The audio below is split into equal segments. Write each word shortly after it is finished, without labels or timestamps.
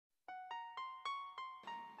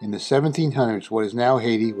In the 1700s, what is now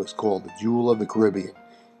Haiti was called the Jewel of the Caribbean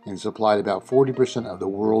and supplied about 40% of the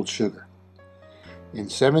world's sugar. In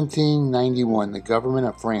 1791, the government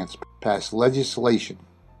of France passed legislation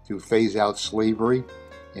to phase out slavery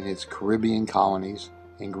in its Caribbean colonies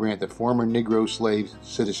and grant the former Negro slaves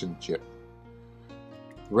citizenship.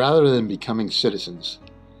 Rather than becoming citizens,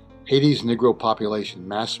 Haiti's Negro population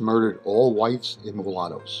mass murdered all whites and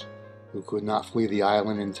mulattoes who could not flee the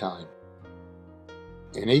island in time.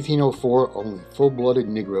 In 1804, only full-blooded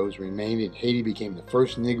Negroes remained and Haiti became the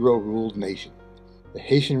first Negro-ruled nation. The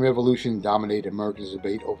Haitian Revolution dominated American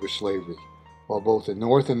debate over slavery. While both the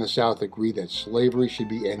North and the South agreed that slavery should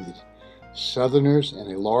be ended, Southerners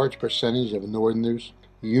and a large percentage of Northerners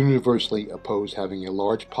universally opposed having a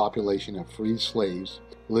large population of freed slaves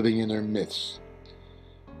living in their midst.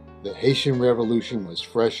 The Haitian Revolution was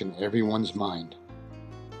fresh in everyone's mind.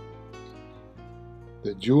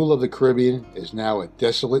 The Jewel of the Caribbean is now a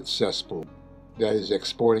desolate cesspool that is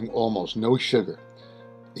exporting almost no sugar.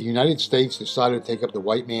 The United States decided to take up the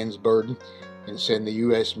white man's burden and send the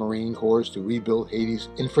U.S. Marine Corps to rebuild Haiti's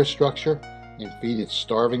infrastructure and feed its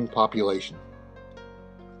starving population.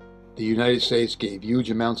 The United States gave huge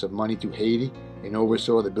amounts of money to Haiti and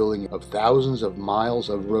oversaw the building of thousands of miles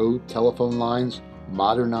of road, telephone lines,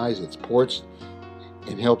 modernized its ports,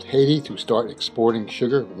 and helped Haiti to start exporting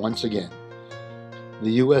sugar once again.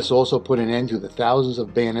 The U.S. also put an end to the thousands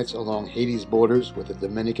of bandits along Haiti's borders with the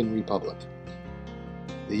Dominican Republic.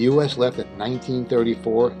 The U.S. left in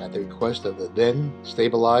 1934 at the request of the then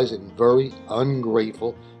stabilized and very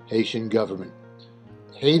ungrateful Haitian government.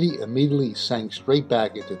 Haiti immediately sank straight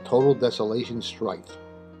back into total desolation strife.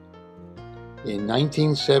 In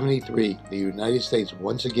 1973, the United States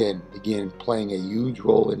once again began playing a huge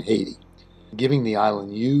role in Haiti, giving the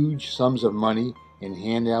island huge sums of money and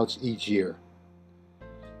handouts each year.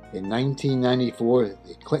 In 1994,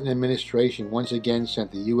 the Clinton administration once again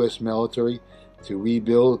sent the U.S. military to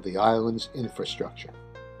rebuild the island's infrastructure.